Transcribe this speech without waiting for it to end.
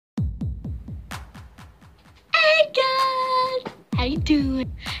Hey guys, how you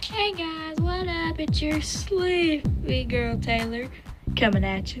doing? Hey guys, what up? It's your sleepy girl Taylor coming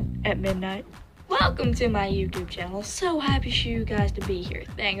at you at midnight. Welcome to my YouTube channel. So happy for you guys to be here.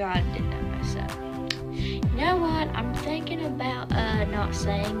 Thank God I did that myself. You know what? I'm thinking about not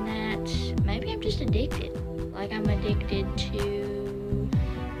saying that. Maybe I'm just addicted. Like I'm addicted to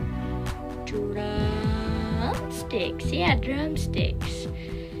drumsticks. Yeah, drumsticks.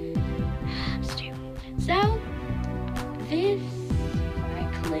 I'm stupid. So this,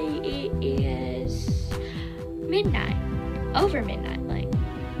 frankly, it is midnight. Over midnight, like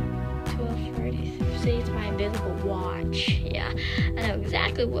 12:30. See, it's my invisible watch. Yeah, I know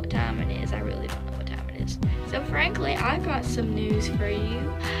exactly what time it is. I really don't know what time it is. So frankly, I got some news for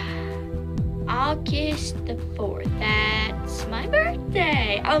you. August the 4th. That's my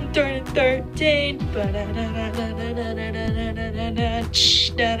birthday. I'm turning 13.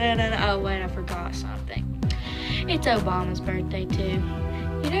 Oh wait, I forgot something. It's Obama's birthday too.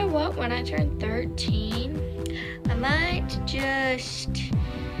 You know what? When I turn 13, I might just,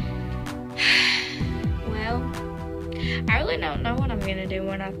 well, I really don't know what I'm gonna do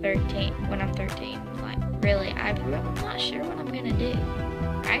when I'm 13. Like, really, I'm not sure what I'm gonna do.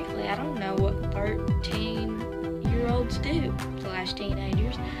 Frankly, I don't know what 13-year-olds do /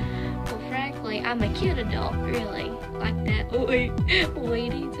 teenagers. Well, frankly, I'm a cute adult, really. Like that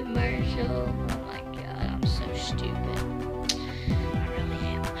lady commercial. Oh my God, I'm so stupid. I really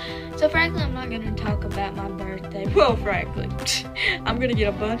am. So frankly, I'm not gonna talk about my birthday. Well, frankly, I'm gonna get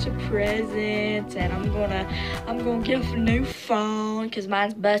a bunch of presents, and I'm gonna get a new phone because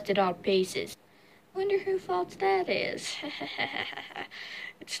mine's busted all to pieces. Wonder whose fault that is.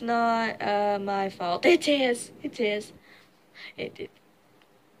 It's not my fault. It is.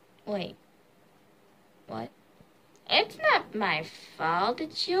 Wait. What? It's not my fault.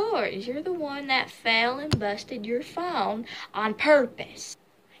 It's yours. You're the one that fell and busted your phone on purpose.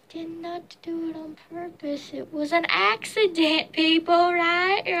 I did not do it on purpose. It was an accident, people.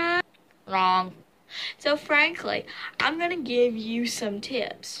 Right? Wrong. So frankly, I'm gonna give you some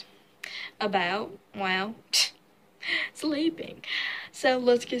tips about, well, sleeping. So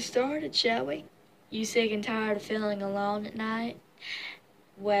let's get started, shall we? You sick and tired of feeling alone at night?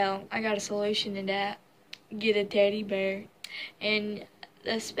 Well, I got a solution to that. Get a teddy bear, and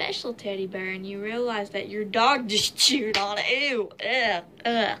a special teddy bear, and you realize that your dog just chewed on it. Ew,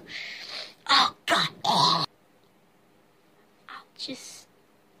 ugh. Oh God.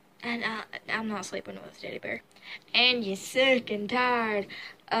 I'm not sleeping with a teddy bear. And you're sick and tired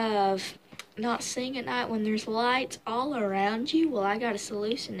of not seeing at night when there's lights all around you? Well, I got a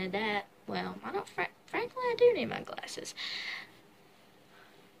solution to that. Well, I don't, frankly, I do need my glasses.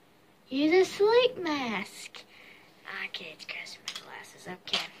 Use a sleep mask. I can't trust my glasses.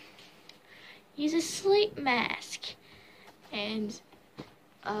 Okay. Use a sleep mask. And,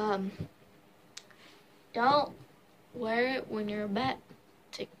 don't wear it when you're about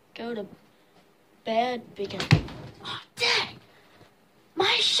to go to bed because, oh, dang,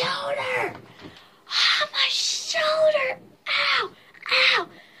 my shoulder. Ah, my shoulder. Ow, ow,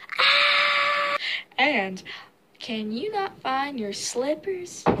 ow. And can you not find your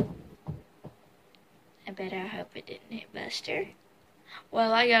slippers? I bet I hope it didn't hit Buster.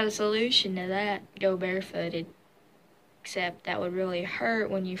 Well, I got a solution to that. Go barefooted. Except that would really hurt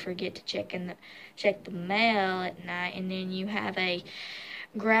when you forget to check the mail at night, and then you have a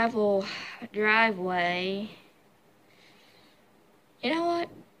gravel driveway. You know what?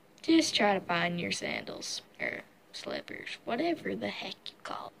 Just try to find your sandals or slippers, whatever the heck you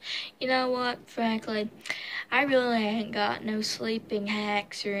call it. You know what? Frankly, I really ain't got no sleeping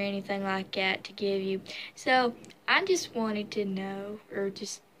hacks or anything like that to give you. So I just wanted to know, or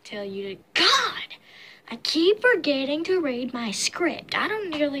just tell you to, God, I keep forgetting to read my script. I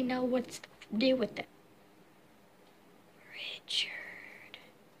don't really know what to do with it. Richard.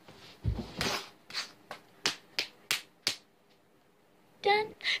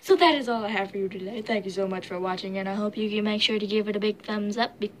 Done. So that is all I have for you today. Thank you so much for watching, and I hope you can make sure to give it a big thumbs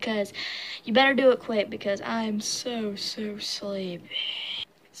up, because you better do it quick, because I'm so sleepy.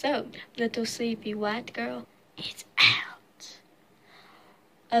 So, little sleepy white girl is out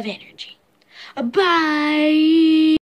of energy. Bye.